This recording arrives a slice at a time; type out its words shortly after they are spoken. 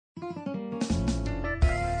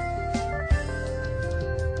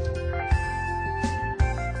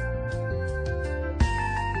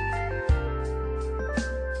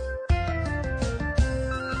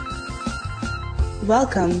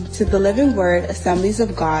Welcome to the Living Word Assemblies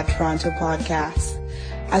of God Toronto podcast.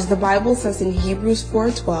 As the Bible says in Hebrews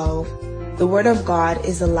 4:12, the Word of God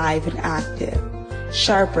is alive and active,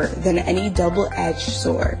 sharper than any double-edged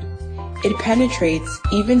sword. It penetrates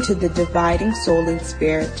even to the dividing soul and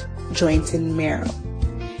spirit, joints and marrow.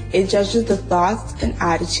 It judges the thoughts and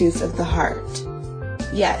attitudes of the heart.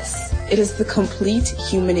 Yes, it is the complete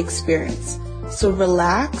human experience. So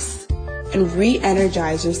relax and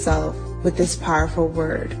re-energize yourself with this powerful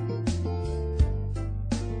word.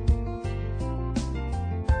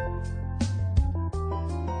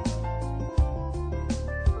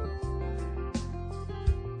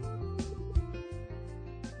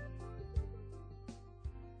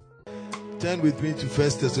 Turn with me to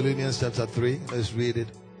 1 Thessalonians chapter 3. Let's read it.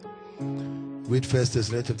 Read 1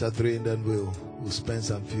 Thessalonians chapter 3 and then we'll spend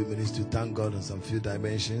some few minutes to thank God on some few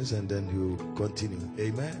dimensions and then we'll continue.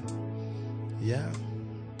 Amen. Yeah.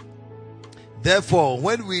 Therefore,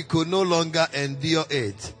 when we could no longer endure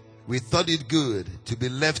it, we thought it good to be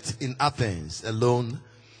left in Athens alone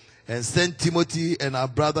and sent Timothy and our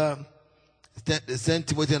brother,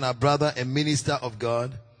 a minister of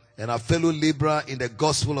God, and our fellow laborer in the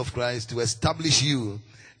gospel of Christ, to establish you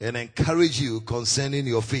and encourage you concerning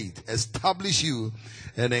your faith. Establish you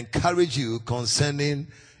and encourage you concerning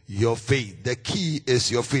your faith. The key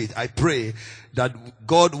is your faith. I pray that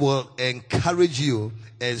God will encourage you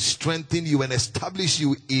and strengthen you and establish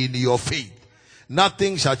you in your faith.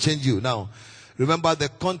 Nothing shall change you. Now, remember the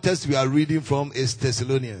context we are reading from is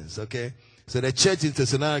Thessalonians, okay? So the church in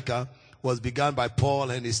Thessalonica was begun by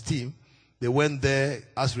Paul and his team. They went there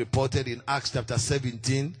as reported in Acts chapter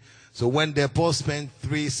 17. So when there, Paul spent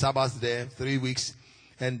 3 Sabbaths there, 3 weeks,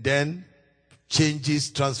 and then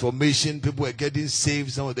changes, transformation, people were getting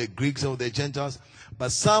saved, some of the Greeks, some of the Gentiles.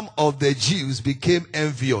 But some of the Jews became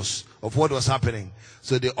envious of what was happening.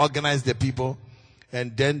 So they organized the people,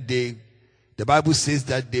 and then the Bible says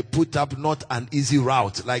that they put up not an easy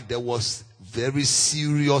route, like there was very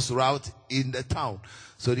serious route in the town.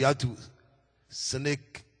 So they had to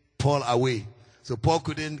sneak Paul away. So Paul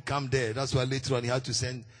couldn't come there. That's why later on he had to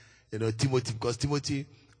send, Timothy, because Timothy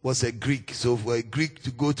was a Greek. So for a Greek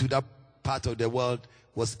to go to that part of the world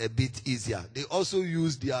was a bit easier. They also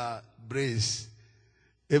used their brains.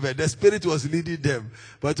 Amen. The Spirit was leading them.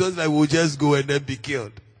 But it was like, we'll just go and then be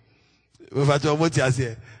killed. Because so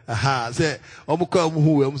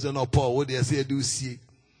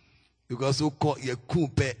called ye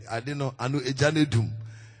kumpe, I don't know, I know a janedum.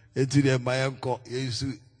 Into the Mayanko,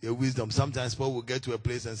 your wisdom. Sometimes Paul will get to a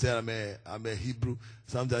place and say, I'm a Hebrew.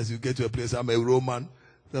 Sometimes you get to a place, I'm a Roman.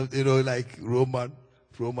 Like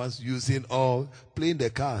Romans using playing the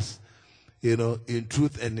cards. In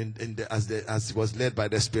truth and as was led by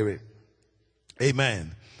the Spirit.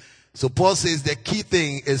 Amen. So Paul says the key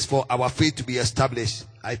thing is for our faith to be established.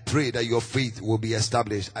 I pray that your faith will be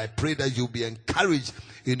established. I pray that you'll be encouraged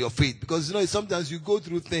in your faith. Because, sometimes you go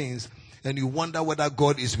through things and you wonder whether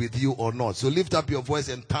God is with you or not. So lift up your voice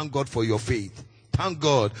and thank God for your faith. Thank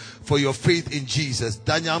God for your faith in Jesus.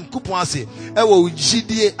 Thank Him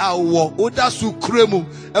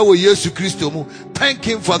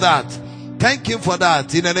for that. Thank Him for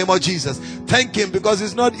that in the name of Jesus. Thank Him because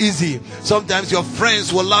it's not easy. Sometimes your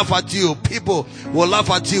friends will laugh at you. People will laugh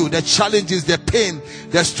at you. The challenges, the pain,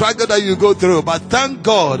 the struggle that you go through. But thank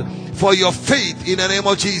God for your faith in the name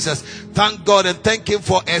of Jesus. Thank God and thank Him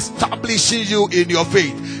for establishing you in your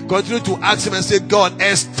faith. Continue to ask Him and say, God,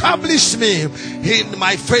 establish me in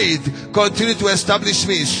my faith. Continue to establish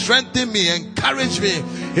me. Strengthen me. Encourage me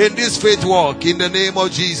in this faith walk in the name of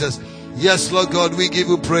Jesus. Yes, Lord God, we give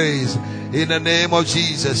you praise in the name of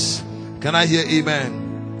Jesus. Can I hear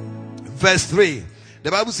amen? Verse 3.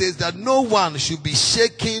 The Bible says that no one should be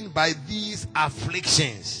shaken by these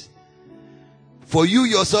afflictions. For you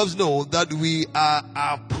yourselves know that we are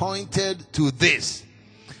appointed to this.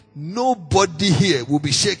 Nobody here will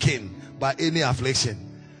be shaken by any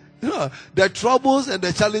affliction. The troubles and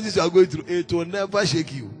the challenges you are going through, it will never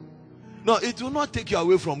shake you. No, it will not take you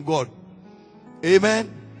away from God.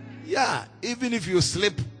 Amen. Yeah, even if you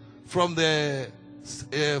slip from the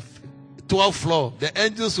 12th floor, the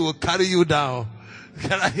angels will carry you down.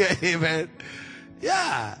 Can I hear amen?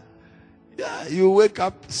 Yeah, you wake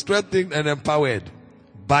up strengthened and empowered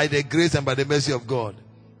by the grace and by the mercy of God.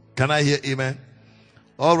 Can I hear amen?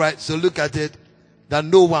 All right, so look at it. That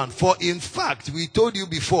no one, for in fact, we told you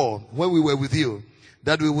before when we were with you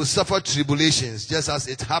that we will suffer tribulations just as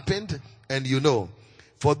it happened, and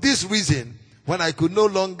For this reason, when I could no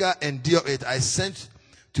longer endure it, I sent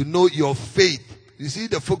to know your faith. You see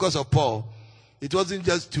the focus of Paul. It wasn't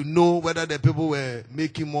just to know whether the people were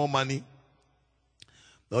making more money,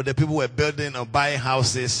 or the people were building or buying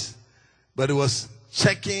houses, but it was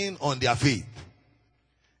checking on their faith.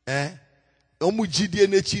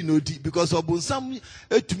 Because some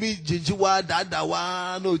to me jinjiwa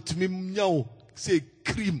dadawa no to me nyao say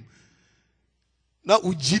cream. Na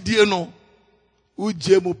ujidie no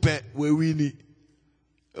ujemu pe we wini.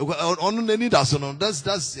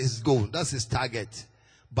 That's his goal. That's his target.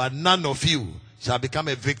 But none of you shall become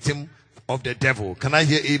a victim of the devil. Can I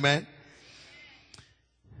hear amen?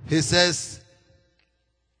 He says,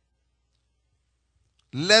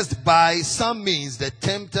 lest by some means the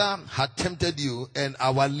tempter had tempted you, and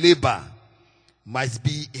our labor might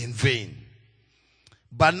be in vain.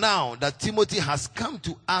 But now that Timothy has come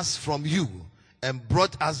to us from you and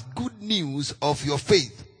brought us good news of your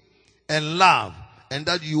faith and love, and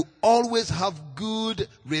that you always have good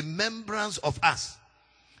remembrance of us,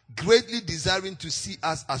 greatly desiring to see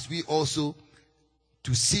us as we also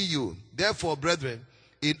to see you. Therefore, brethren,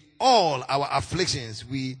 in all our afflictions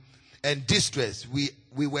and distress, we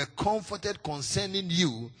were comforted concerning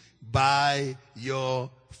you by your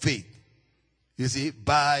faith. You see,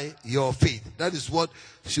 by your faith. That is what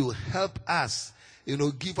should help us,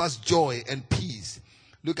 give us joy and peace.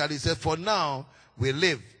 Look at it. It says, for now we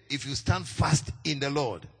live if you stand fast in the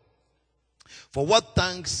Lord. For what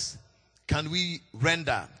thanks can we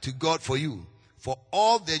render to God for you? For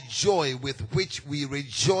all the joy with which we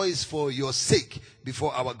rejoice for your sake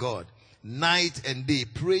before our God, night and day,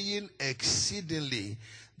 praying exceedingly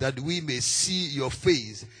that we may see your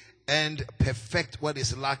face and perfect what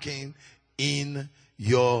is lacking in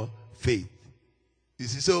your faith. You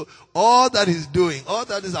see, so all that he's doing, all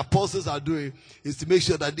that his apostles are doing, is to make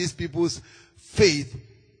sure that these people's faith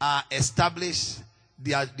are established,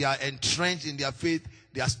 they are entrenched in their faith,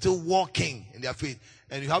 they are still walking in their faith.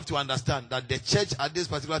 And you have to understand that the church at this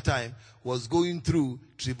particular time was going through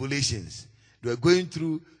tribulations. They were going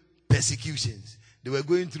through persecutions. They were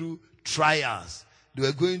going through trials. They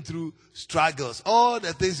were going through struggles. All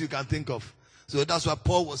the things you can think of. So that's why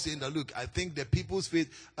Paul was saying that, look, I think the people's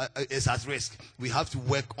faith is at risk. We have to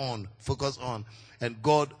work on, focus on, and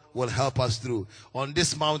God will help us through. On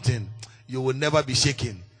this mountain, you will never be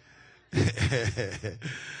shaken.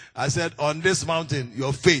 I said, on this mountain,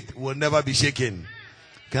 your faith will never be shaken.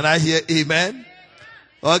 Can I hear amen?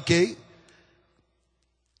 Okay.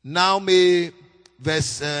 Now may,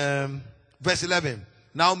 verse 11.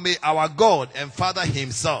 Now may our God and Father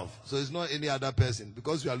himself. So it's not any other person,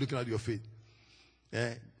 because we are looking at your faith.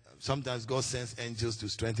 Sometimes God sends angels to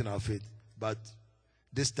strengthen our faith. But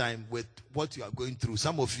this time, with what you are going through,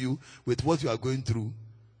 some of you, with what you are going through,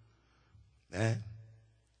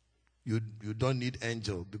 you don't need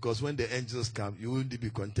angels. Because when the angels come, you won't be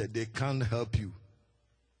content. They can't help you.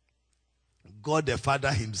 God the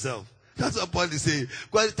Father himself. That's what Paul is saying.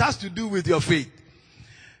 Because it has to do with your faith.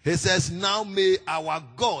 He says, now may our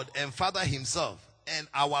God and Father himself and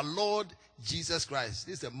our Lord Jesus Christ,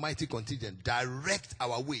 this is a mighty contingent, direct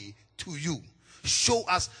our way to you. Show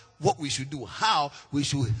us what we should do, how we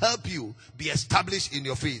should help you be established in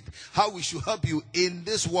your faith, how we should help you in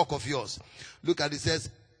this walk of yours. Look at it, says,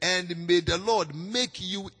 and may the Lord make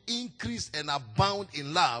you increase and abound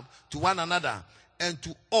in love to one another and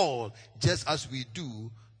to all, just as we do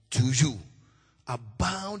to you.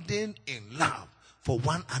 Abounding in love for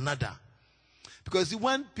one another. Because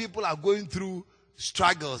when people are going through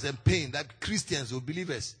struggles and pain, that Christians or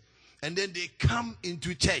believers, and then they come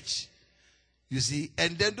into church, you see,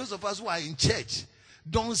 and then those of us who are in church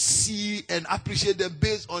don't see and appreciate them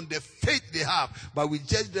based on the faith they have, but we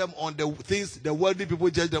judge them on the things the worldly people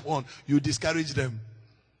judge them on. You discourage them.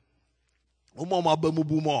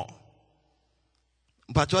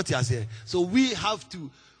 So we have to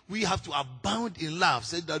abound in love,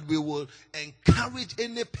 so that we will encourage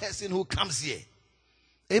any person who comes here.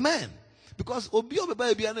 Amen. Because obio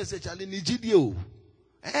baby ana say chale ni gidie o.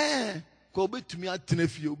 Ko betumi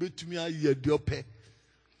atenefie, obetumi aye diope.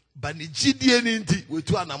 Ba ni gidie ni nti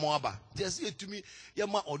wetu anamo aba. Just etumi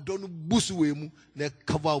yama odo no busu we mu na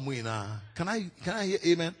cover mu ina. Can I hear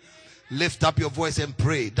amen? Lift up your voice and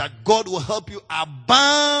pray that God will help you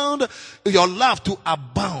abound, your love to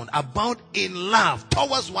abound in love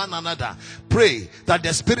towards one another. Pray that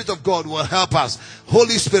the Spirit of God will help us.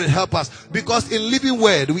 Holy Spirit, help us. Because in Living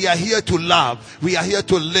Word, we are here to love. We are here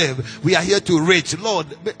to live. We are here to reach. Lord,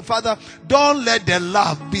 Father, don't let the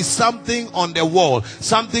love be something on the wall,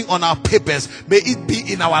 something on our papers. May it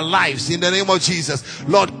be in our lives in the name of Jesus.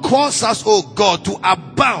 Lord, cause us, oh God, to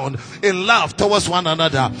abound in love towards one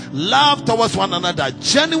another. Love love towards one another,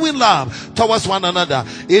 genuine love towards one another.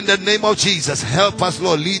 In the name of Jesus, help us,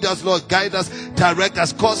 Lord. Lead us, Lord. Guide us, direct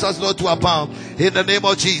us, cause us, Lord, to abound. In the name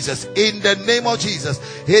of Jesus, in the name of Jesus,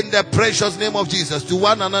 in the precious name of Jesus, to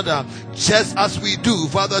one another, just as we do,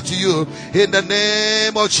 Father, to you. In the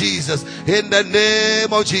name of Jesus, in the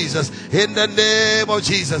name of Jesus, in the name of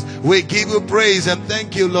Jesus, we give you praise and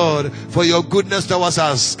thank you, Lord, for your goodness towards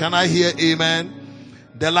us. Can I hear amen?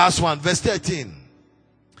 The last one, verse 13.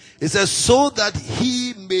 It says, so that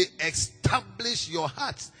he may establish your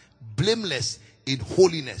hearts blameless in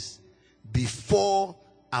holiness before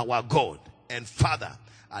our God and Father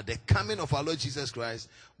at the coming of our Lord Jesus Christ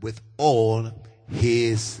with all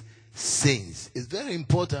his saints. It's very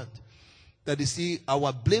important that you see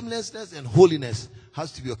our blamelessness and holiness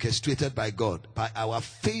has to be orchestrated by God. By our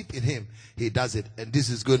faith in him, he does it. And this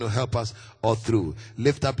is going to help us all through.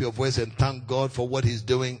 Lift up your voice and thank God for what he's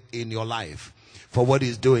doing in your life. For what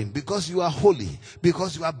he's doing. Because you are holy.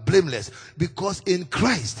 Because you are blameless. Because in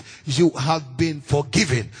Christ you have been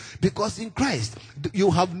forgiven. Because in Christ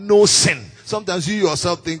you have no sin. Sometimes you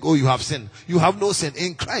yourself think, oh, you have sin. You have no sin.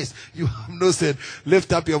 In Christ you have no sin.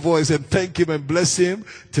 Lift up your voice and thank him and bless him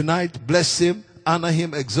tonight. Bless him. Honor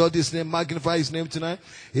him, exalt his name, magnify his name tonight.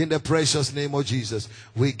 In the precious name of Jesus.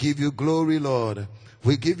 We give you glory, Lord.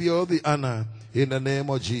 We give you all the honor in the name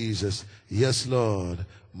of Jesus. Yes, Lord.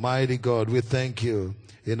 Mighty God, we thank you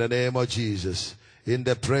in the name of Jesus. In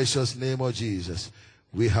the precious name of Jesus,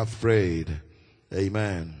 we have prayed.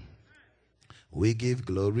 Amen. We give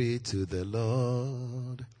glory to the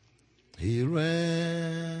Lord. He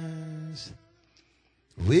reigns.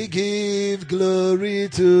 We give glory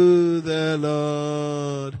to the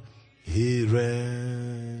Lord. He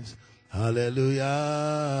reigns. Hallelujah.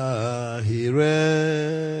 He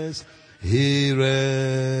reigns. He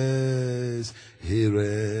reigns. He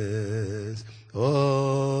reigns.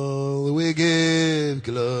 Oh, we give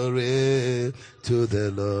glory to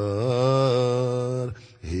the Lord.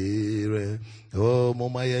 He reigns. Oh,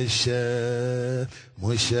 Mama Yeshe,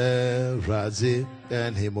 Moshe, Razi,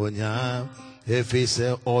 and Himonya. If he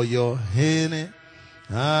say, oh, your hene,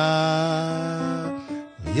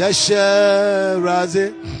 Yeshe,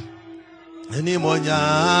 Razi, and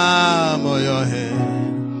Himonya, oh, your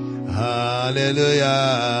hene. Hallelujah.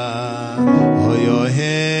 Oh, your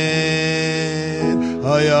hand.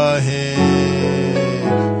 Oh, your hand.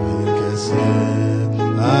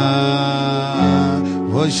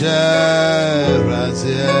 Moshe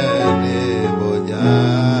Razeli Monya.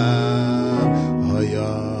 Oh,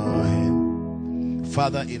 your hand.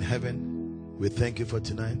 Father in heaven, we thank you for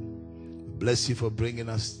tonight. We bless you for bringing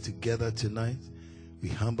us together tonight. We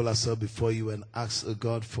humble ourselves before you and ask, oh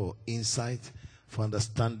God, for insight, for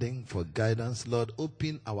understanding, for guidance. Lord,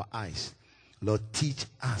 open our eyes. Lord, teach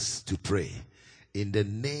us to pray. In the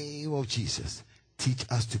name of Jesus, teach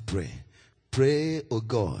us to pray. Pray, oh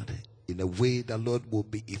God, in a way that, Lord, will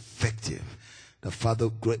be effective. The Father,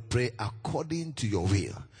 pray according to your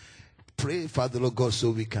will. Pray, Father, Lord God,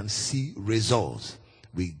 so we can see results.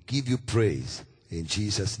 We give you praise. In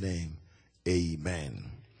Jesus' name,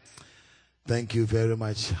 amen. Thank you very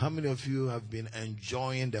much. How many of you have been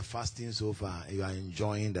enjoying the fasting so far? You are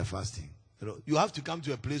enjoying the fasting. You have to come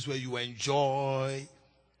to a place where you enjoy.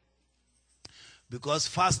 Because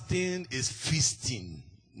fasting is feasting.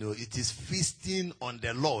 It is feasting on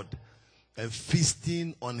the Lord and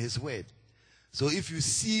feasting on his word. So if you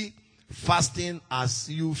see fasting as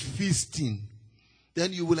you feasting,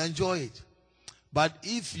 then you will enjoy it. But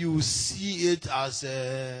if you see it as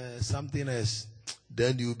something else,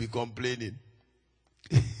 then you'll be complaining.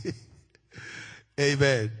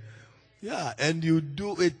 Amen. Yeah, and you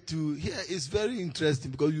do it to, here it's very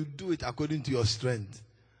interesting because you do it according to your strength.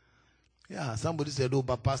 Yeah, somebody said, oh,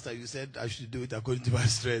 but Pastor, you said I should do it according to my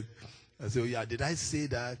strength. I said, oh, yeah, did I say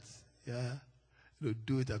that? Yeah,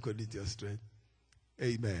 do it according to your strength.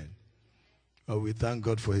 Amen. Oh, we thank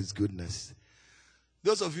God for his goodness.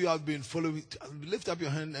 Those of you who have been following, lift up your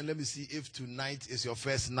hand and let me see if tonight is your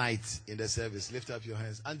first night in the service. Lift up your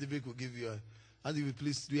hands. Andy Vic will give you a, Andy Vic,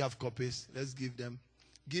 please, do you have copies? Let's give them.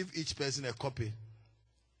 Give each person a copy.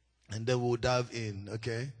 And then we'll dive in,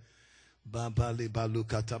 okay?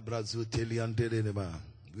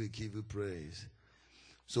 We give you praise.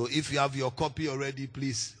 So if you have your copy already,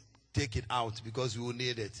 please take it out because we will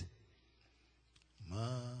need it.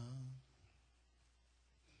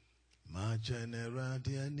 Ma genera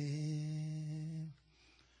diani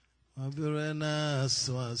Abirena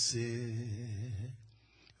swasi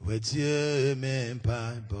Wetie men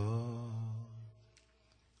paibo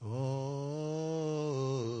Oh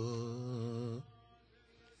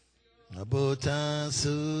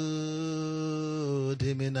Abotansu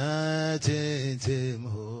diminati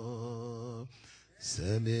timo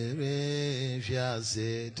semire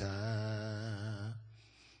fiaseta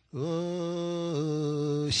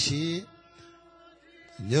o shi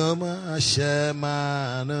nyoma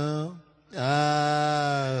shemano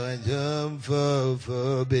jum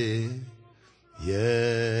fo be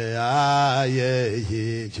yeah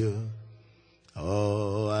jo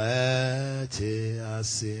oh ati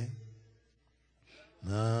asi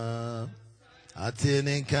na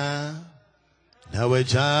atininka na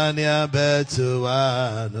wejania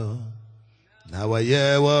betuano na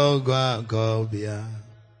wayewo gwankobia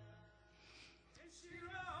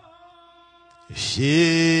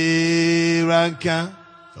shiranka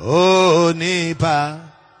onipa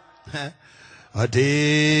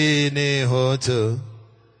adini hoto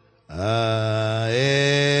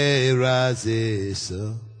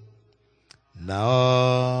eraziso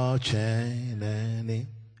now chainani.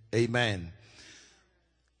 Amen.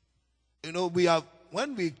 You know,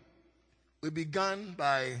 when we began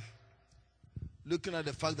by looking at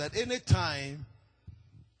the fact that anytime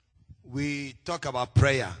we talk about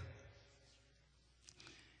prayer,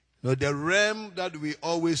 you know, the realm that we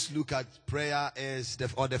always look at prayer is, the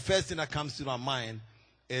first thing that comes to our mind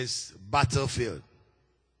is battlefield.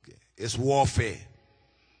 Okay. It's warfare.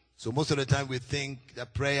 So most of the time we think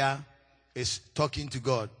that prayer is talking to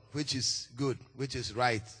God, which is good, which is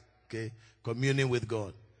right, okay, communing with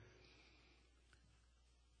God.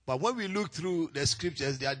 But when we look through the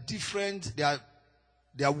scriptures, there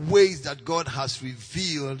are ways that God has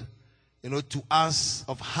revealed, you know, to us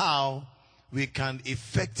of how we can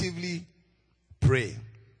effectively pray.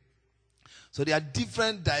 So there are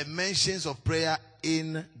different dimensions of prayer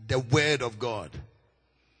in the Word of God.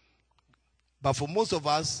 But for most of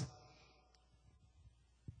us,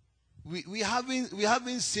 we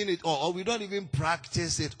haven't seen it all, or we don't even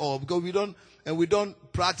practice it all, because we don't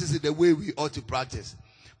practice it the way we ought to practice.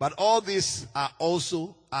 But all these are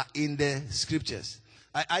in the scriptures.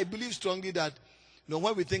 I believe strongly that, you know,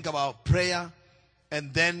 when we think about prayer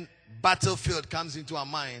and then battlefield comes into our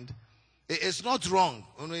mind, it's not wrong.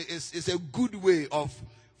 You know, it's a good way of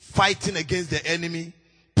fighting against the enemy,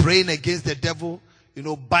 praying against the devil, you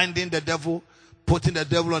know, binding the devil, putting the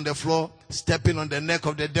devil on the floor, stepping on the neck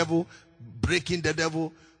of the devil, breaking the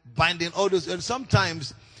devil, binding all those. And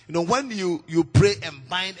sometimes, you know, when you pray and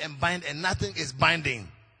bind and nothing is binding,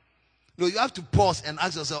 you know, you have to pause and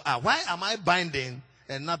ask yourself, why am I binding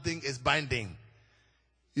and nothing is binding?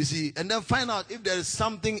 You see, and then find out if there is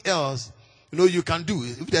something else, you know, you can do.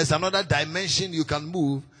 If there's another dimension you can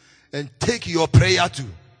move and take your prayer to.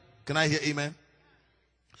 Can I hear amen?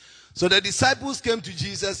 So the disciples came to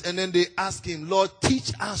Jesus and then they asked him, Lord,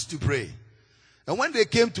 teach us to pray. And when they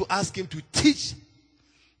came to ask him to teach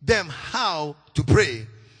them how to pray,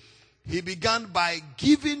 he began by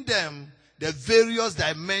giving them the various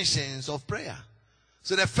dimensions of prayer.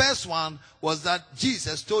 So the first one was that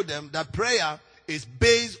Jesus told them that prayer is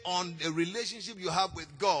based on the relationship you have with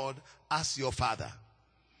God as your Father.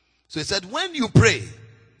 So he said, when you pray,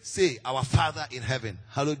 say, our Father in heaven,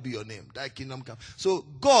 hallowed be your name, thy kingdom come. So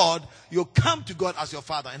God, you come to God as your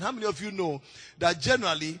Father. And how many of you know that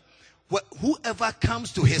generally, whoever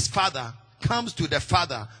comes to his Father, comes to the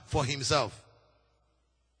Father for himself?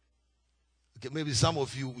 Okay, maybe some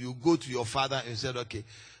of you go to your father and said, okay,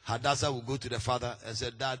 Hadassah will go to the father and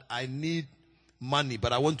said, Dad, I need money,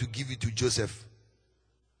 but I want to give it to Joseph.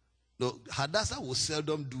 No, Hadassah will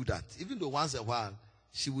seldom do that. Even though once in a while,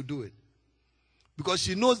 she will do it. Because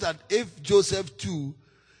she knows that if Joseph too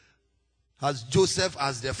has Joseph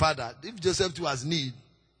as the father, if Joseph too has need,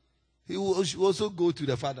 he will also go to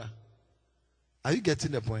the father. Are you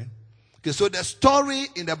getting the point? Okay, so the story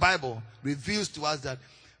in the Bible reveals to us that,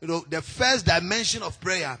 you know, the first dimension of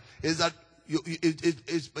prayer is that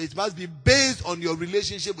it must be based on your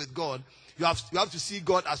relationship with God. You have to see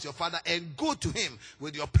God as your Father and go to him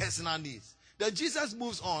with your personal needs. Then Jesus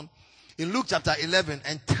moves on in Luke chapter 11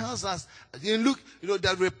 and tells us, in Luke, you know,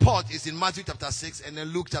 the report is in Matthew chapter 6 and then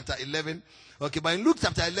Luke chapter 11. Okay, but in Luke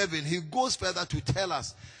chapter 11, he goes further to tell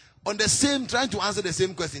us, on the same, trying to answer the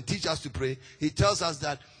same question, teach us to pray. He tells us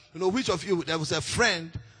that, you know, which of you, there was a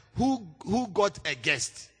friend who got a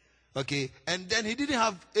guest. Okay, and then he didn't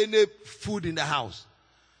have any food in the house.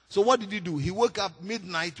 So what did he do? He woke up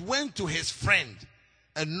midnight, went to his friend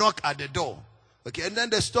and knocked at the door. Okay, and then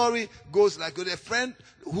the story goes like the friend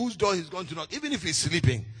whose door he's going to knock, even if he's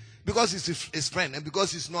sleeping, because he's his friend and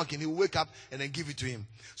because he's knocking, he will wake up and then give it to him.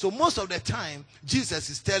 So most of the time, Jesus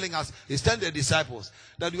is telling us, he's telling the disciples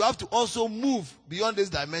that you have to also move beyond this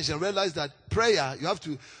dimension. Realize that prayer, you have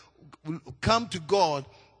to come to God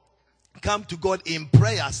come to God in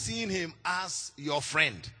prayer, seeing him as your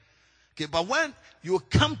friend. Okay, but when you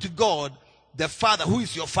come to God, the Father, who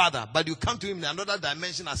is your Father, but you come to him in another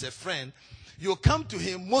dimension as a friend, you come to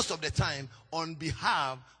him most of the time on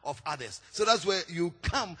behalf of others. So that's where you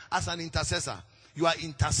come as an intercessor. You are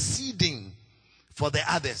interceding for the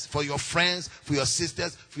others, for your friends, for your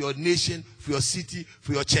sisters, for your nation, for your city,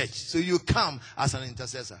 for your church. So you come as an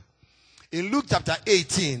intercessor. In Luke chapter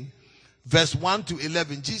 18, verse 1 to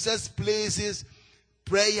 11, Jesus places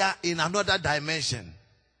prayer in another dimension.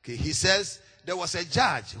 Okay, he says there was a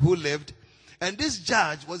judge who lived, and this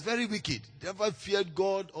judge was very wicked. Never feared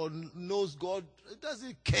God or knows God. He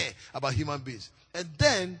doesn't care about human beings. And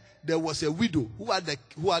then there was a widow who had a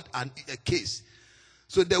case.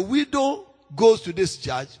 So the widow goes to this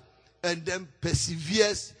judge and then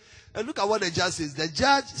perseveres. And look at what the judge says. The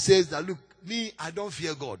judge says that, look, me, I don't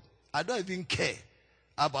fear God. I don't even care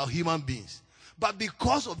about human beings. But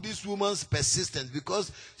because of this woman's persistence,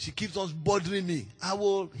 because she keeps on bothering me, I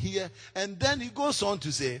will hear. And then he goes on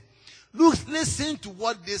to say, look, listen to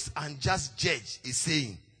what this unjust judge is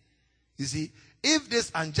saying. You see, if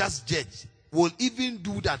this unjust judge will even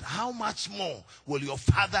do that, how much more will your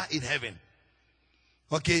Father in heaven?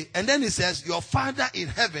 Okay, and then he says, your Father in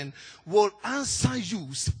heaven will answer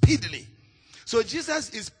you speedily. So Jesus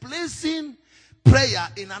is placing prayer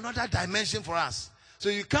in another dimension for us. So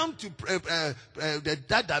you come to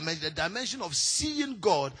that dimension, the dimension of seeing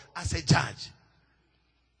God as a judge.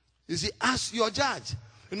 You see, as your judge.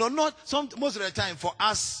 You know, most of the time for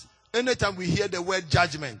us, anytime we hear the word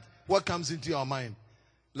judgment, what comes into your mind?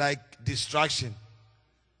 Like destruction,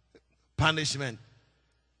 punishment,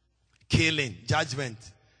 killing, judgment.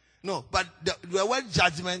 No, but the word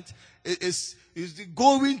judgment is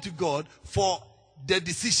going to God for the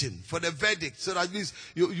decision, for the verdict. So that means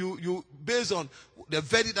you based on the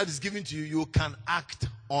verdict that is given to you, you can act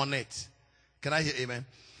on it. Can I hear amen?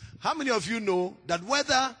 How many of you know that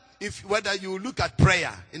whether you look at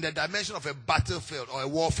prayer in the dimension of a battlefield or a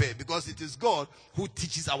warfare, because it is God who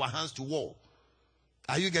teaches our hands to war.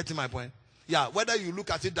 Are you getting my point? Yeah, whether you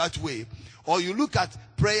look at it that way, or you look at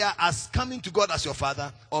prayer as coming to God as your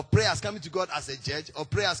Father, or prayer as coming to God as a judge, or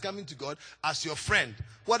prayer as coming to God as your friend,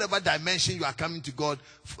 whatever dimension you are coming to God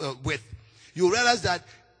with, you realize that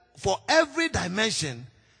for every dimension,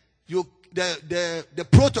 the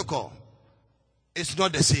protocol is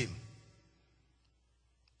not the same.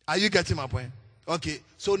 Are you getting my point? Okay,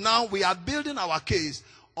 so now we are building our case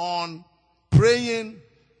on praying,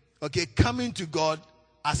 okay, coming to God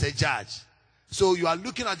as a judge. So you are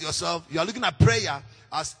looking at yourself, you are looking at prayer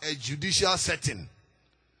as a judicial setting.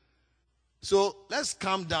 So let's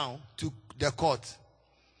come down to the court.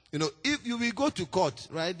 You know, if you will go to court,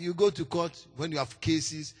 right? You go to court when you have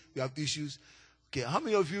cases, you have issues. Okay, how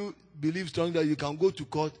many of you believe strongly that you can go to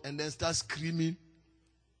court and then start screaming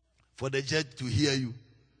for the judge to hear you?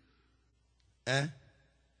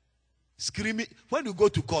 Screaming. When you go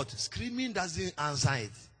to court, screaming doesn't answer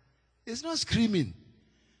it. It's not screaming.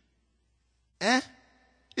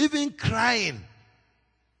 Even crying.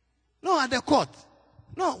 No, at the court.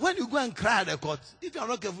 No, when you go and cry at the court, if you are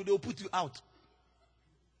not careful, they will put you out.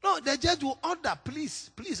 No, the judge will order,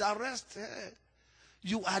 please arrest her.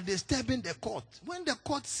 You are disturbing the court. When the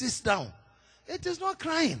court sits down, it is not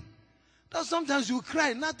crying. Now, sometimes you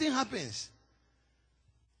cry, nothing happens.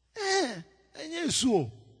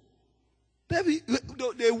 Baby,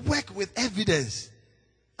 they work with evidence.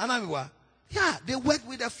 Yeah, they work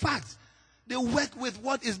with the facts. They work with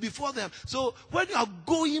what is before them. So when you are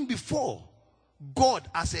going before God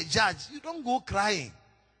as a judge, you don't go crying.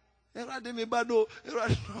 But you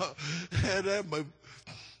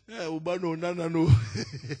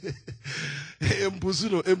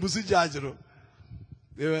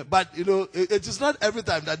know, it is not every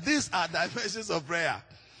time that these are dimensions of prayer.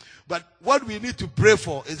 But what we need to pray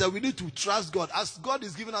for is that we need to trust God. As God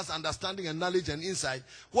is giving us understanding and knowledge and insight,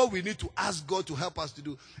 what we need to ask God to help us to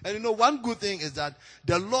do. And you know, one good thing is that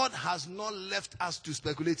the Lord has not left us to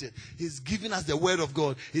speculate it. He's given us the word of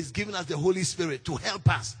God. He's given us the Holy Spirit to help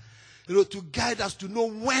us. You know, to guide us to know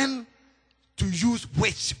when to use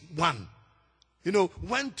which one. You know,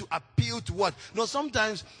 when to appeal to what. You know,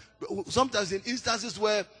 sometimes in instances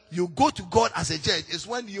where you go to God as a judge is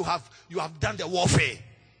when you have done the warfare.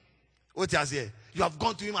 What I say? You have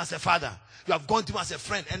gone to him as a father. You have gone to him as a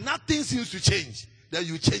friend. And nothing seems to change. Then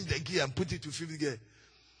you change the gear and put it to fifth gear.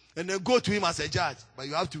 And then go to him as a judge. But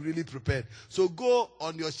you have to really prepare. So go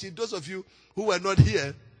on your sheet. Those of you who were not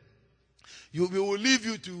here, we will leave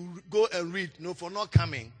you to go and read. No, for not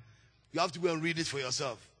coming, you have to go and read it for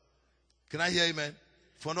yourself. Can I hear amen?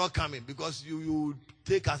 for not coming, because you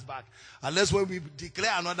take us back. Unless when we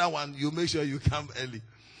declare another one, you make sure you come early.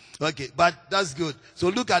 Okay, but that's good. So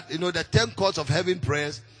look at, the 10 courts of heaven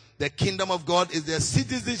prayers. The kingdom of God is the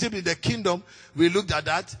citizenship in the kingdom. We looked at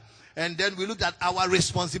that. And then we looked at our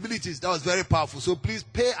responsibilities. That was very powerful. So please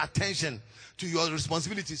pay attention to your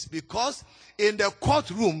responsibilities. Because in the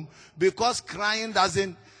courtroom, because crying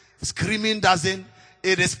doesn't, screaming doesn't,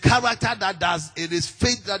 it is character that does, it is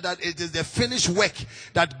faith that does, it is the finished work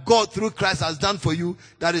that God through Christ has done for you.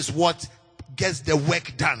 That is what gets the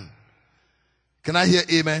work done. Can I hear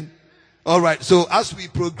amen? Alright, so as we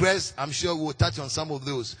progress, I'm sure we'll touch on some of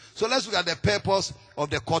those. So let's look at the purpose of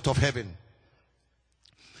the court of heaven.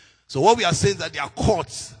 So what we are saying is that there are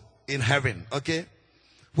courts in heaven, okay?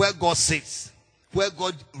 Where God sits, where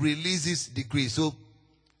God releases decrees. So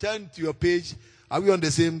turn to your page. Are we on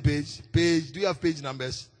the same page? Do you have page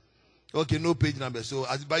numbers? Okay, no page numbers. So,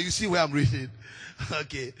 but you see where I'm reading.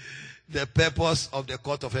 Okay, the purpose of the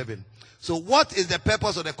court of heaven. So what is the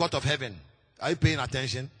purpose of the court of heaven? Are you paying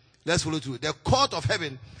attention? Let's follow through. The court of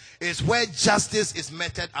heaven is where justice is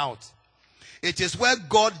meted out. It is where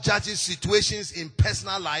God judges situations in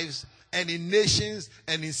personal lives and in nations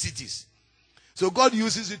and in cities. So God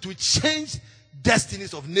uses it to change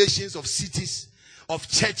destinies of nations, of cities, of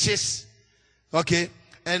churches. Okay?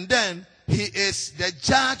 And then he is the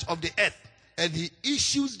judge of the earth. And he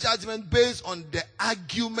issues judgment based on the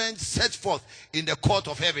argument set forth in the court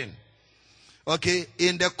of heaven. Okay,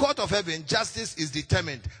 in the court of heaven, justice is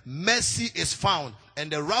determined, mercy is found,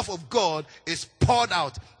 and the wrath of God is poured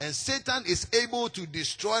out, and Satan is able to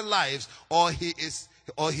destroy lives, or he's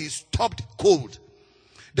stopped cold.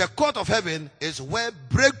 The court of heaven is where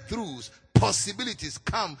breakthroughs, possibilities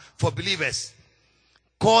come for believers.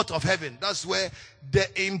 Court of heaven, that's where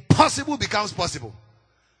the impossible becomes possible.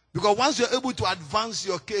 Because once you're able to advance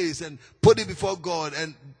your case and put it before God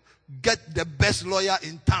and get the best lawyer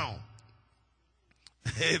in town,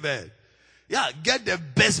 amen. Yeah, get the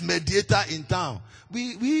best mediator in town.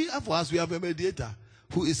 We have a mediator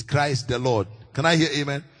who is Christ the Lord. Can I hear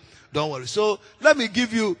amen? Don't worry. So let me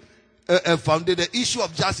give you a foundation. The issue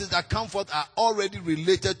of justice that come forth are already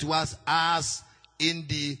related to us as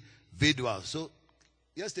individuals. So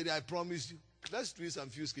yesterday I promised you, let's read some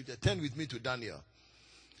few scriptures. Turn with me to Daniel.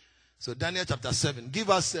 So Daniel chapter 7. Give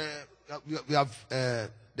us, we have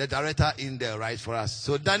the director in there, right, for us.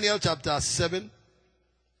 So Daniel chapter 7.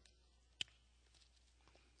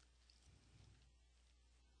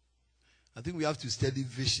 I think we have to study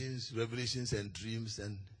visions, revelations, and dreams,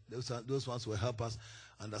 and those ones will help us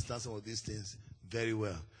understand some of these things very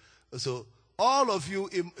well. So all of you,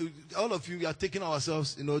 we are taking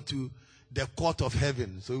ourselves, to the court of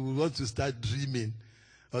heaven. So we want to start dreaming,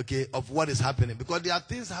 okay, of what is happening, because there are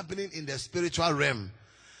things happening in the spiritual realm.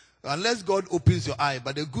 Unless God opens your eye,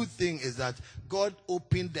 but the good thing is that God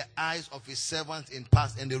opened the eyes of his servants in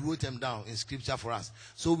past, and they wrote them down in scripture for us.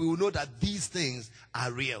 So we will know that these things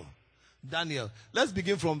are real. Daniel, let's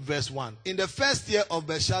begin from verse 1. In the first year of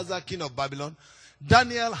Belshazzar, king of Babylon,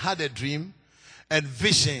 Daniel had a dream and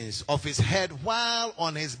visions of his head while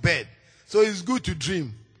on his bed. So it's good to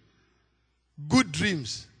dream. Good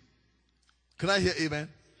dreams. Can I hear amen?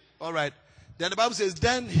 All right. Then the Bible says,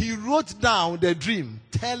 then he wrote down the dream,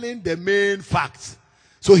 telling the main facts.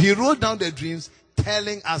 So he wrote down the dreams,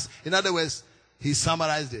 telling us. In other words, he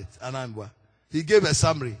summarized it. He gave a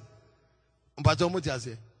summary.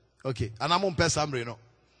 Okay, and I'm on per summary, no.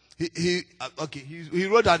 He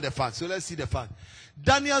wrote down the fact. So let's see the fact.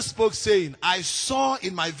 Daniel spoke, saying, I saw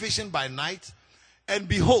in my vision by night, and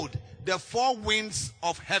behold, the four winds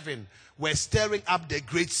of heaven were stirring up the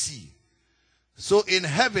great sea. So in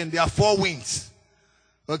heaven there are four winds.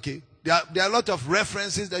 Okay, there are a lot of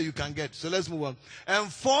references that you can get. So let's move on.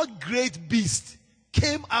 And four great beasts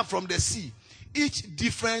came up from the sea, each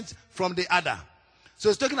different from the other. So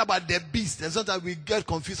it's talking about the beast. And sometimes we get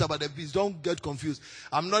confused about the beast. Don't get confused.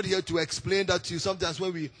 I'm not here to explain that to you. Sometimes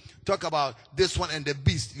when we talk about this one and the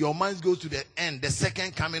beast, your mind goes to the end, the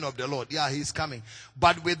second coming of the Lord. Yeah, he's coming.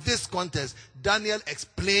 But with this context, Daniel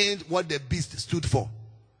explained what the beast stood for.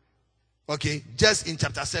 Okay, just in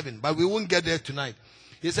chapter 7. But we won't get there tonight.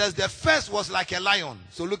 He says the first was like a lion.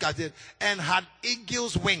 So look at it. And had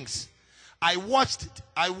eagle's wings. I watched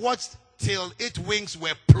till its wings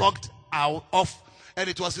were plucked off. And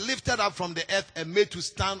it was lifted up from the earth and made to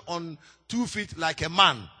stand on 2 feet like a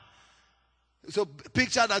man. So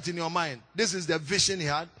picture that in your mind. This is the vision he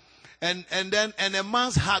had. And a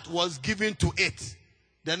man's heart was given to it.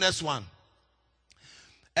 The next one.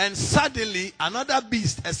 And suddenly another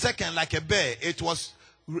beast, a second like a bear, it was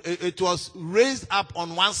raised up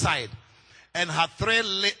on one side and had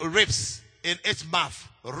 3 ribs in its mouth.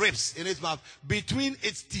 Ribs in its mouth. Between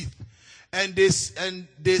its teeth. And they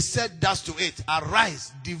said thus to it,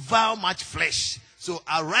 arise, devour much flesh. So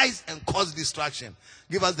arise and cause destruction.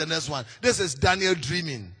 Give us the next one. This is Daniel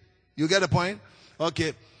dreaming. You get the point?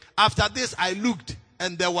 Okay. After this I looked,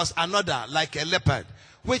 and there was another like a leopard,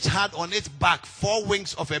 which had on its back 4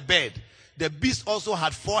 wings of a bird. The beast also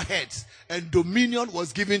had 4 heads, and dominion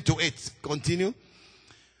was given to it. Continue.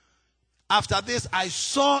 After this I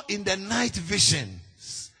saw in the night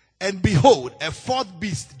visions, and behold, a 4th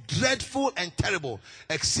beast, dreadful and terrible,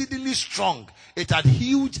 exceedingly strong. It had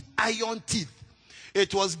huge iron teeth.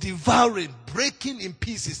 It was devouring, breaking in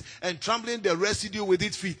pieces, and trampling the residue with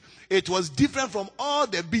its feet. It was different from all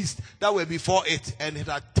the beasts that were before it, and it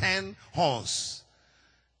had 10 horns.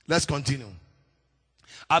 Let's continue.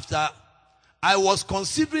 After I was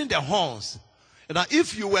considering the horns. Now,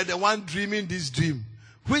 if you were the one dreaming this dream,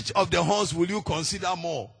 which of the horns will you consider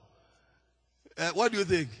more? What do you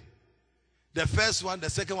think? The first one, the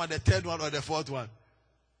second one, the third one, or the fourth one?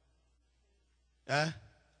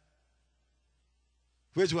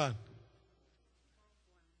 Which one?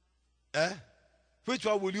 Which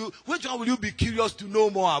one will you be curious to know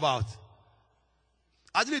more about?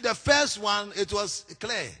 Actually, the first one, it was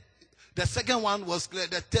clear. The second one was clear.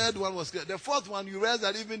 The third one was clear. The fourth one, you realize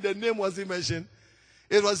that even the name wasn't mentioned.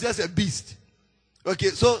 It was just a beast. Okay,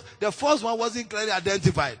 so the first one wasn't clearly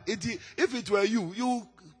identified. If it were you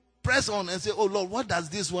press on and say, oh Lord, what does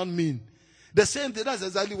this one mean? The same thing, that's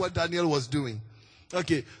exactly what Daniel was doing.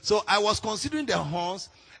 Okay, so I was considering the horns,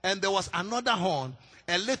 and there was another horn,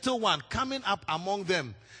 a little one coming up among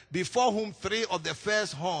them, before whom 3 of the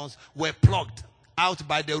first horns were plucked out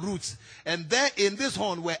by the roots. And there in this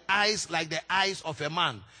horn were eyes like the eyes of a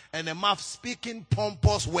man, and a mouth speaking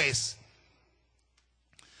pompous words.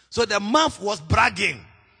 So the mouth was bragging.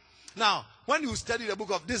 Now, when you study the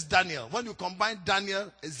book of this Daniel, when you combine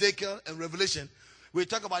Daniel, Ezekiel, and Revelation, we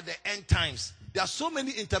talk about the end times. There are so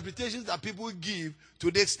many interpretations that people give to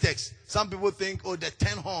this text. Some people think, oh, the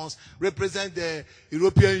 10 horns represent the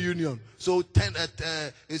European Union. So 10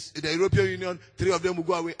 is the European Union, 3 of them will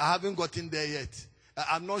go away. I haven't gotten there yet.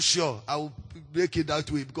 I'm not sure. I will break it that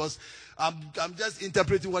way because I'm just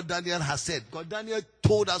interpreting what Daniel has said. Because Daniel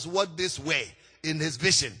told us what this were in his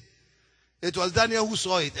vision. It was Daniel who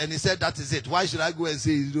saw it, and he said, that is it. Why should I go and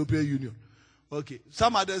say it's European Union? Okay.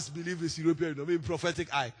 Some others believe it's European Union, maybe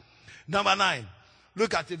prophetic eye. Number 9.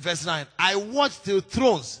 Look at it, verse 9. I watched till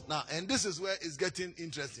thrones. Now, and this is where it's getting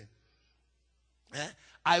interesting.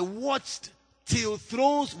 I watched till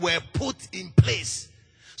thrones were put in place.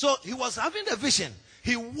 So he was having a vision.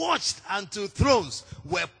 He watched until thrones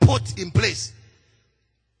were put in place.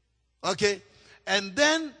 Okay. And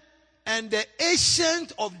then, and the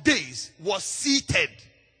Ancient of Days was seated.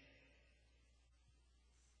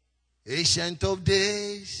 Ancient of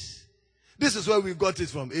Days. This is where we got it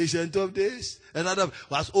from. Ancient of Days. Another,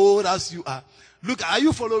 as old as you are. Look, are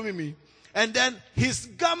you following me? And then his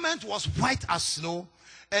garment was white as snow,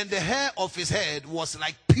 and the hair of his head was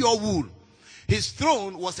like pure wool. His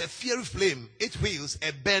throne was a fiery flame, its wheels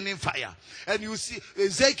a burning fire. And you see,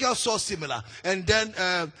 Ezekiel saw similar. And then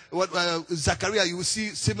Zechariah, you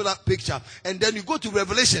see similar picture. And then you go to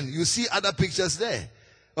Revelation, you see other pictures there.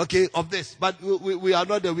 Okay, of this. But we are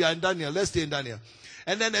not there, we are in Daniel. Let's stay in Daniel.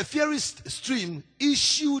 And then a fiery stream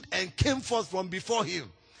issued and came forth from before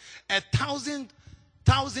him.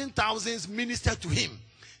 1,000,000 ministered to him.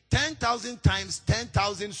 10,000 times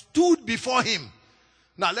 10,000 stood before him.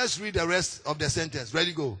 Now let's read the rest of the sentence.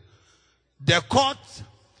 Ready, go. The court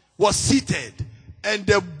was seated and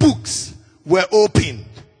the books were opened.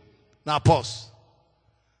 Now pause.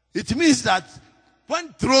 It means that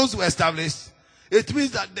when thrones were established, it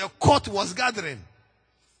means that the court was gathering.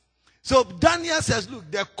 So Daniel says,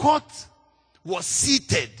 look, the court was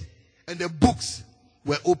seated and the books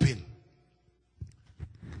were open.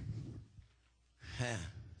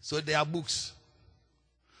 So there are books.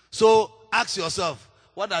 So ask yourself,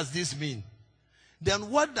 what does this mean? Then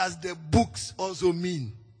what does the books also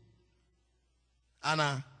mean?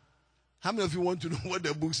 Anna, how many of you want to know what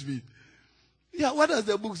the books mean? Yeah, what does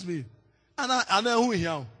the books mean? Anna, who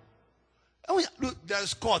here? Look,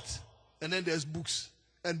 there's court and then there's books.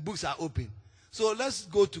 And books are open. So let's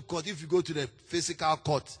go to court. If you go to the physical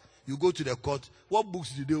court, you go to the court. What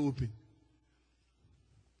books do they open?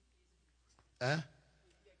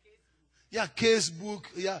 Yeah, case book.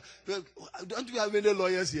 Yeah. Don't we have any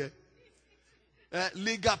lawyers here?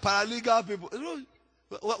 Legal, paralegal people.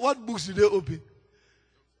 What books do they open?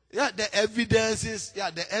 Yeah, the evidences.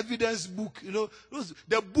 Yeah, the evidence book.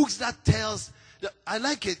 The books that tells. I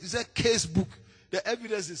like it. It's a case book. The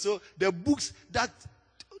evidences. So the books that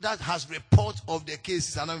that has report of the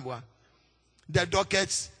cases. The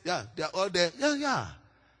dockets, they're all there.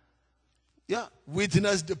 Yeah,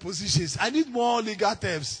 witness depositions. I need more legal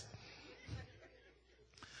terms.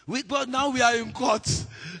 But now we are in court.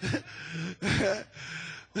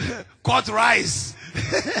 Court rise.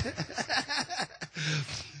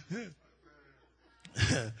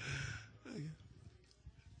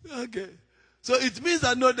 Okay. So it means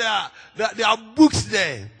that there are books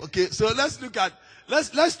there. Okay. So let's look at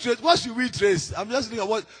let's trace. What should we trace? I'm just looking at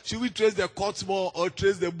what should we trace the courts more or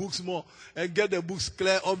trace the books more and get the books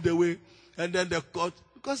clear off the way and then the court.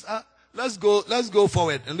 Because let's go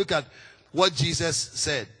forward and look at what Jesus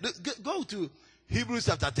said. Go to Hebrews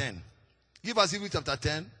chapter 10. Give us Hebrews chapter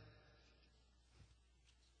 10.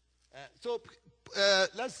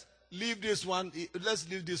 Let's leave this one. Let's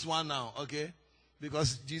leave this one now, okay?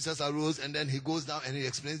 Because Jesus arose and then he goes down and he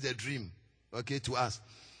explains the dream, okay, to us.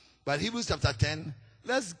 But Hebrews chapter 10,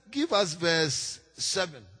 let's give us verse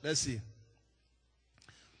 7. Let's see.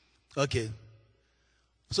 Okay.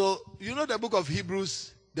 So, you know the book of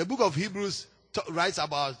Hebrews? The book of Hebrews writes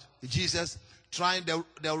about Jesus. The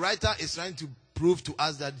writer is trying to prove to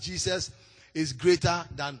us that Jesus is greater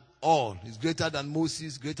than all. He's greater than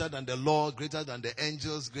Moses, greater than the law, greater than the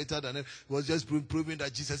angels, greater than it. He was just proving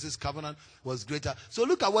that Jesus' covenant was greater. So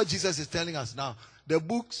look at what Jesus is telling us now. The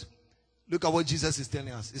books, look at what Jesus is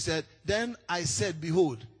telling us. He said, then I said,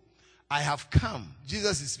 behold, I have come.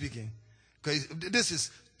 Jesus is speaking.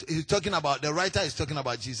 Because he's talking about, the writer is talking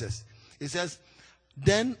about Jesus. He says,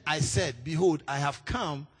 then I said, behold, I have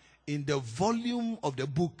come. In the volume of the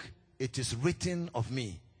book, it is written of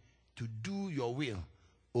me to do your will,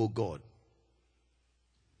 O God.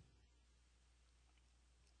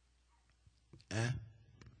 And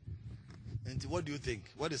what do you think?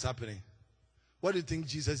 What is happening? What do you think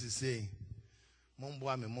Jesus is saying? What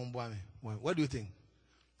do you think?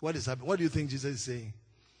 What is happening? What do you think Jesus is saying?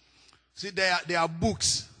 See, there are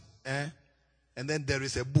books, and then there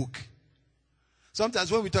is a book.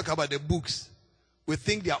 Sometimes when we talk about the books, we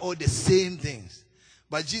think they are all the same things.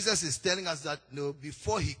 But Jesus is telling us that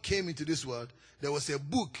before he came into this world, there was a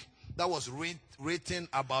book that was written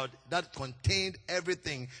about, that contained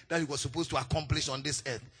everything that he was supposed to accomplish on this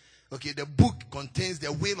earth. Okay, the book contains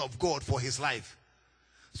the will of God for his life.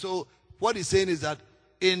 So what he's saying is that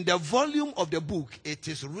in the volume of the book, it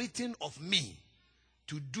is written of me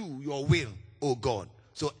to do your will, O God.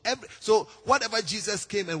 So whatever Jesus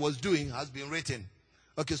came and was doing has been written.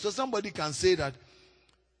 Okay, so somebody can say that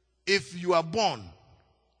if you are born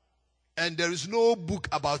and there is no book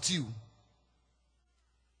about you,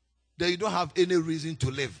 then you don't have any reason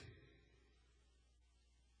to live.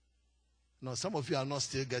 No, some of you are not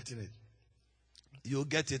still getting it. You'll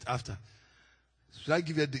get it after. Should I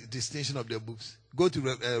give you a distinction of the books? Go to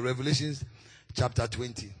Revelation chapter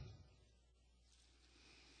 20.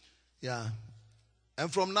 Yeah.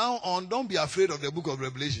 And from now on, don't be afraid of the book of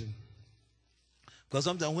Revelation. Because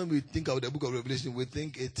sometimes when we think of the book of Revelation, we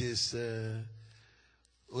think it is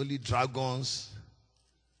only dragons.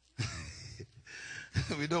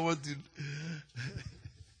 We don't want to.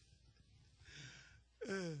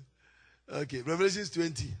 Okay, Revelation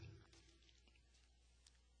 20.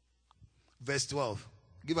 Verse 12.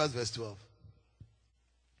 Give us verse 12.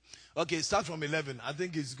 Okay, start from 11. I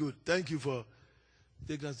think it's good. Thank you for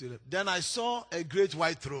taking us to 11. Then I saw a great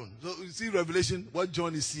white throne. So you see Revelation, what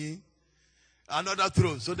John is seeing? Another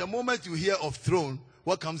throne. So the moment you hear of throne,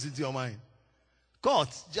 what comes into your mind? Court,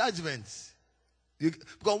 judgment.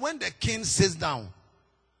 Because when the king sits down,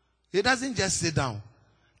 he doesn't just sit down.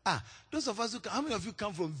 Those of us how many of you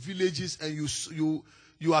come from villages and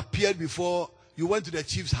you appeared before, you went to the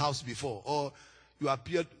chief's house before, or you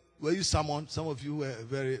appeared, were you summoned? Some of you were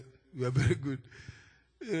very good.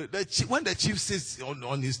 When the chief sits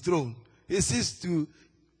on his throne, he sits to,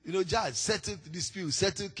 judge, settle disputes,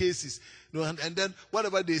 settle cases, and then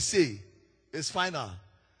whatever they say is final.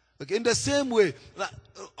 Okay, in the same way,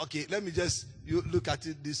 okay, let me just look at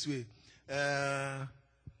it this way.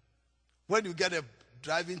 When you get a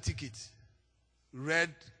driving ticket,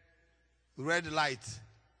 red light,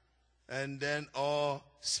 and then or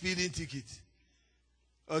speeding ticket,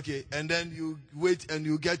 okay, and then you wait and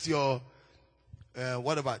you get your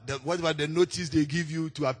whatever the notice they give you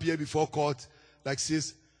to appear before court, like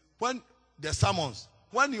says, when the summons,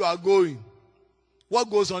 when you are going, what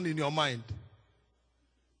goes on in your mind?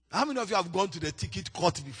 How many of you have gone to the ticket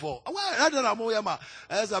court before?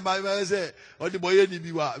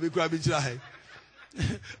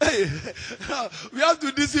 Hey, we have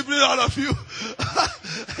to discipline all of you.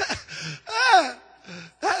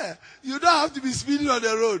 You don't have to be speeding on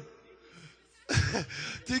the road.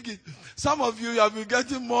 Ticket. Some of you have been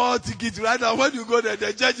getting more tickets right now. When you go there,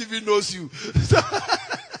 the judge even knows you.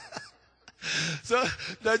 So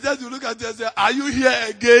the judge will look at you and say, are you here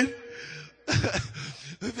again?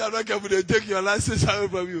 If you are not careful, they take your license away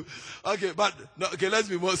from you. Okay, but no, okay, let's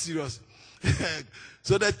be more serious.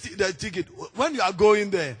 So the ticket, when you are going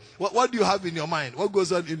there, what do you have in your mind? What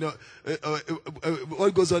goes on in your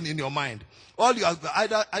what goes on in your mind? All you are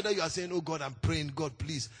either you are saying, oh God, I'm praying, God,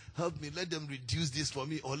 please help me. Let them reduce this for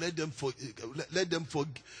me, or let them forgive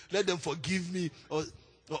me, or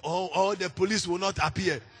the police will not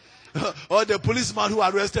appear. Or the policeman who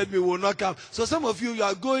arrested me will not come. So some of you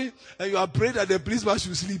are going and you are praying that the policeman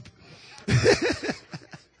should sleep.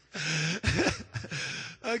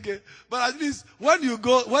 Okay, but at least when you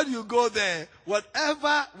go there,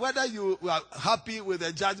 whether you are happy with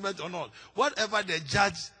the judgment or not, whatever the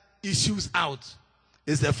judge issues out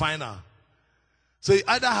is the final. So you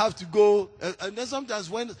either have to go, and then sometimes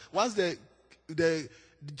once the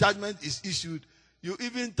judgment is issued, you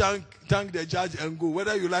even thank the judge and go,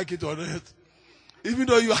 whether you like it or not. Even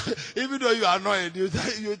though you are annoyed, you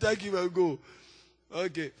thank him and go.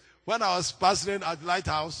 Okay. When I was pastoring at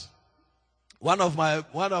Lighthouse, one of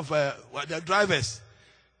the drivers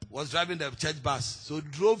was driving the church bus, so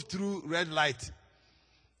drove through red light.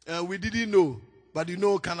 We didn't know, but you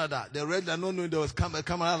know Canada, the red light, no, there was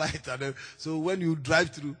camera light. So when you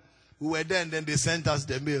drive through, we were there, and then they sent us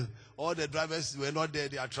the mail. All the drivers were not there,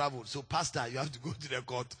 they are traveled. So, pastor, you have to go to the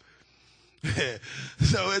court.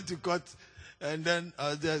 So I went to court, and then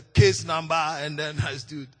the case number, and then I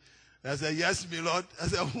stood. I said, yes, my Lord. I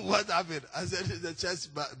said, what happened? I said, the church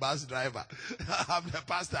bus driver. I'm the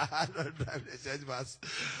pastor, I don't drive the church bus.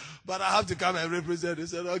 But I have to come and represent. He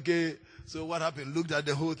said, okay. So what happened? Looked at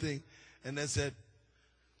the whole thing, and then said,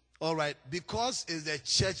 all right, because it's the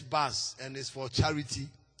church bus, and it's for charity,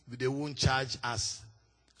 they won't charge us.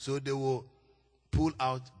 So they will pull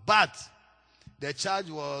out. But the charge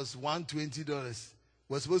was $120.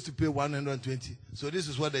 We're supposed to pay $120. So this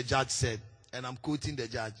is what the judge said. And I'm quoting the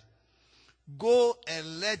judge. Go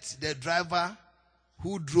and let the driver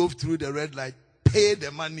who drove through the red light pay the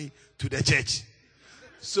money to the church.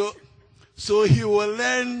 So he will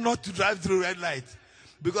learn not to drive through red light.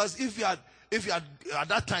 Because if you had at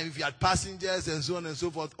that time, if you had passengers and so on and so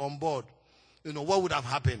forth on board, you know, what would have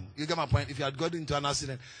happened? You get my point? If you had got into an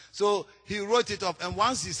accident. So he wrote it up. And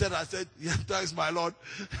once he said, I said, yeah, thanks, my Lord.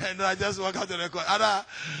 And I just walked out to the court.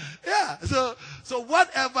 Yeah. So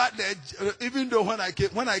whatever, even though when I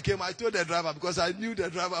came, I told the driver, because I knew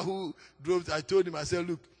the driver who drove, I told him, I said,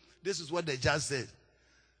 look, this is what the judge said.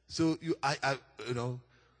 So you know,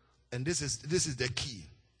 and this is the key.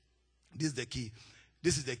 This is the key.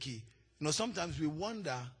 This is the key. You know, sometimes we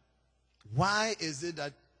wonder, why is it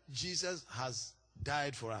that Jesus has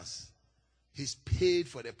died for us? He's paid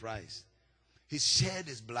for the price. He's shed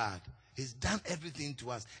his blood. He's done everything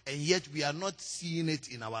to us. And yet we are not seeing it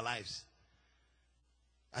in our lives.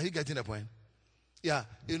 Are you getting the point? Yeah.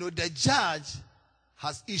 You know, the judge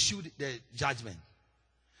has issued the judgment.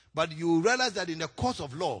 But you realize that in the court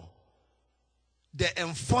of law, the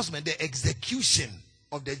enforcement, the execution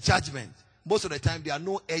of the judgment, most of the time there are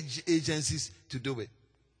no agencies to do it.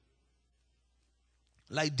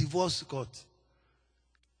 Like divorce court.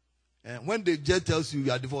 And when the judge tells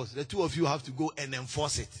you are divorced, the two of you have to go and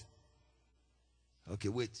enforce it. Okay,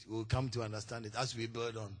 wait. We'll come to understand it as we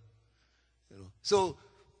build on. You know. So,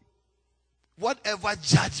 whatever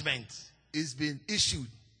judgment is being issued,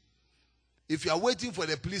 if you are waiting for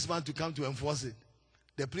the policeman to come to enforce it,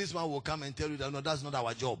 the policeman will come and tell you that, no, that's not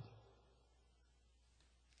our job.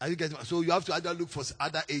 Are you getting? So you have to either look for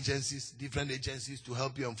other agencies, different agencies to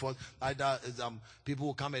help you enforce. Either people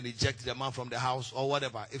will come and eject the man from the house or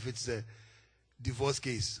whatever, if it's a divorce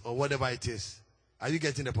case or whatever it is. Are you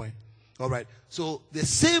getting the point? All right. So the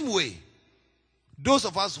same way, those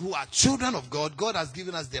of us who are children of God, God has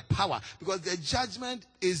given us the power, because the judgment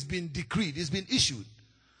is being decreed, it's been issued.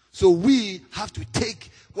 So we have to take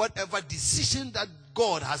whatever decision that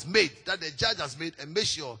God has made, that the judge has made, and make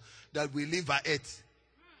sure that we live by it.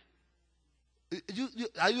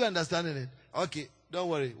 Are you understanding it? Okay, don't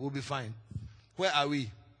worry, we'll be fine. Where are we?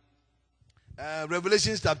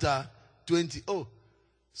 Revelation chapter 20. Oh,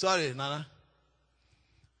 sorry, Nana.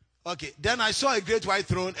 Okay, then I saw a great white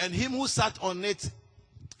throne, and him who sat on it,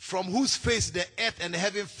 from whose face the earth and the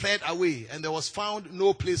heaven fled away, and there was found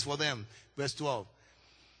no place for them. Verse 12.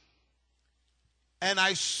 And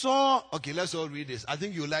I saw, okay, let's all read this. I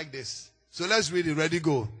think you like this. So let's read it. Ready,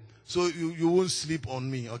 go. So you won't sleep on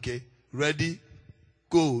me, okay? Ready,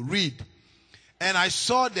 go, read. And I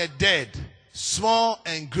saw the dead, small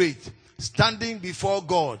and great, standing before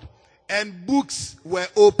God, and books were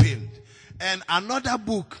opened, and another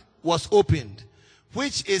book was opened,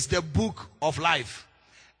 which is the book of life.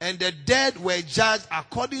 And the dead were judged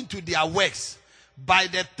according to their works by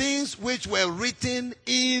the things which were written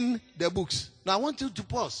in the books. Now I want you to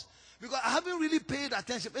pause, because I haven't really paid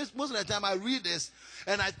attention. Most of the time I read this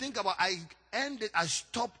and I think about, I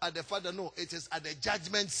stop at the fact that no, it is at the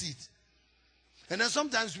judgment seat. And then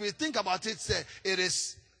sometimes we think about it, say it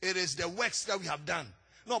is the works that we have done.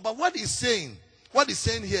 No, but what he's saying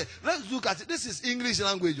here, let's look at it. This is English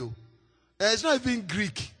language. It's not even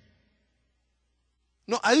Greek.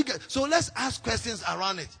 No, so let's ask questions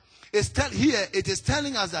around it. It is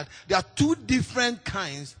telling us that there are two different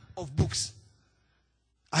kinds of books.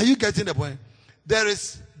 Are you getting the point? There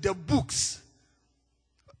is the books.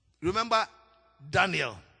 Remember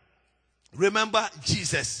Daniel. Remember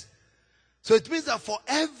Jesus. So it means that for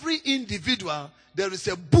every individual, there is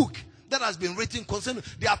a book that has been written concerning.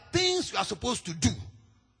 There are things you are supposed to do.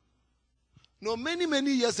 No,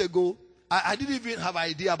 many years ago, I didn't even have an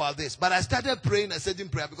idea about this, but I started praying a certain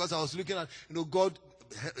prayer because I was looking at, God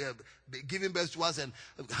giving birth to us and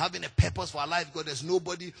having a purpose for our life, because there's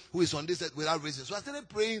nobody who is on this earth without reason. So I started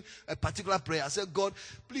praying a particular prayer. I said, God,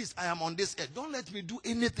 please, I am on this earth. Don't let me do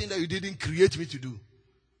anything that you didn't create me to do.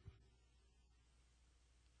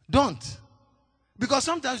 Don't. Because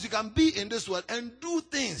sometimes you can be in this world and do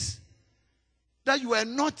things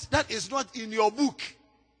that is not in your book.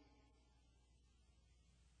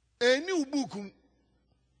 A new book.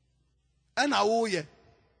 And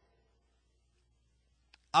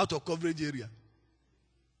out of coverage area.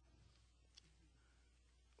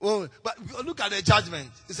 Oh, but look at the judgment.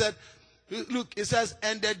 It says,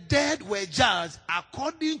 and the dead were judged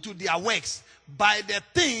according to their works by the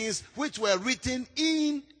things which were written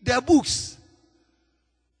in their books.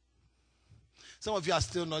 Some of you are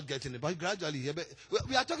still not getting it, but gradually,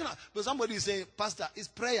 we are talking about, but somebody is saying, Pastor, it's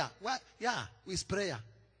prayer. What? Yeah, it's prayer.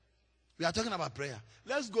 We are talking about prayer.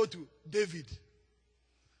 Let's go to David.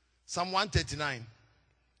 Psalm 139.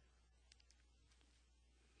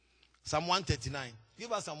 Psalm 139.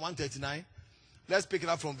 Give us Psalm 139. Let's pick it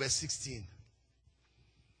up from verse 16.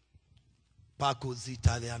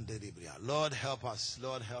 Lord help us.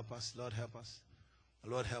 Lord help us. Lord help us.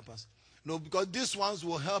 Lord help us. No, because these ones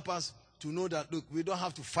will help us to know that, look, we don't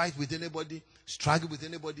have to fight with anybody, struggle with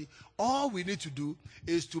anybody. All we need to do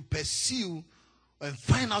is to pursue and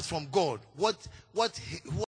find out from God what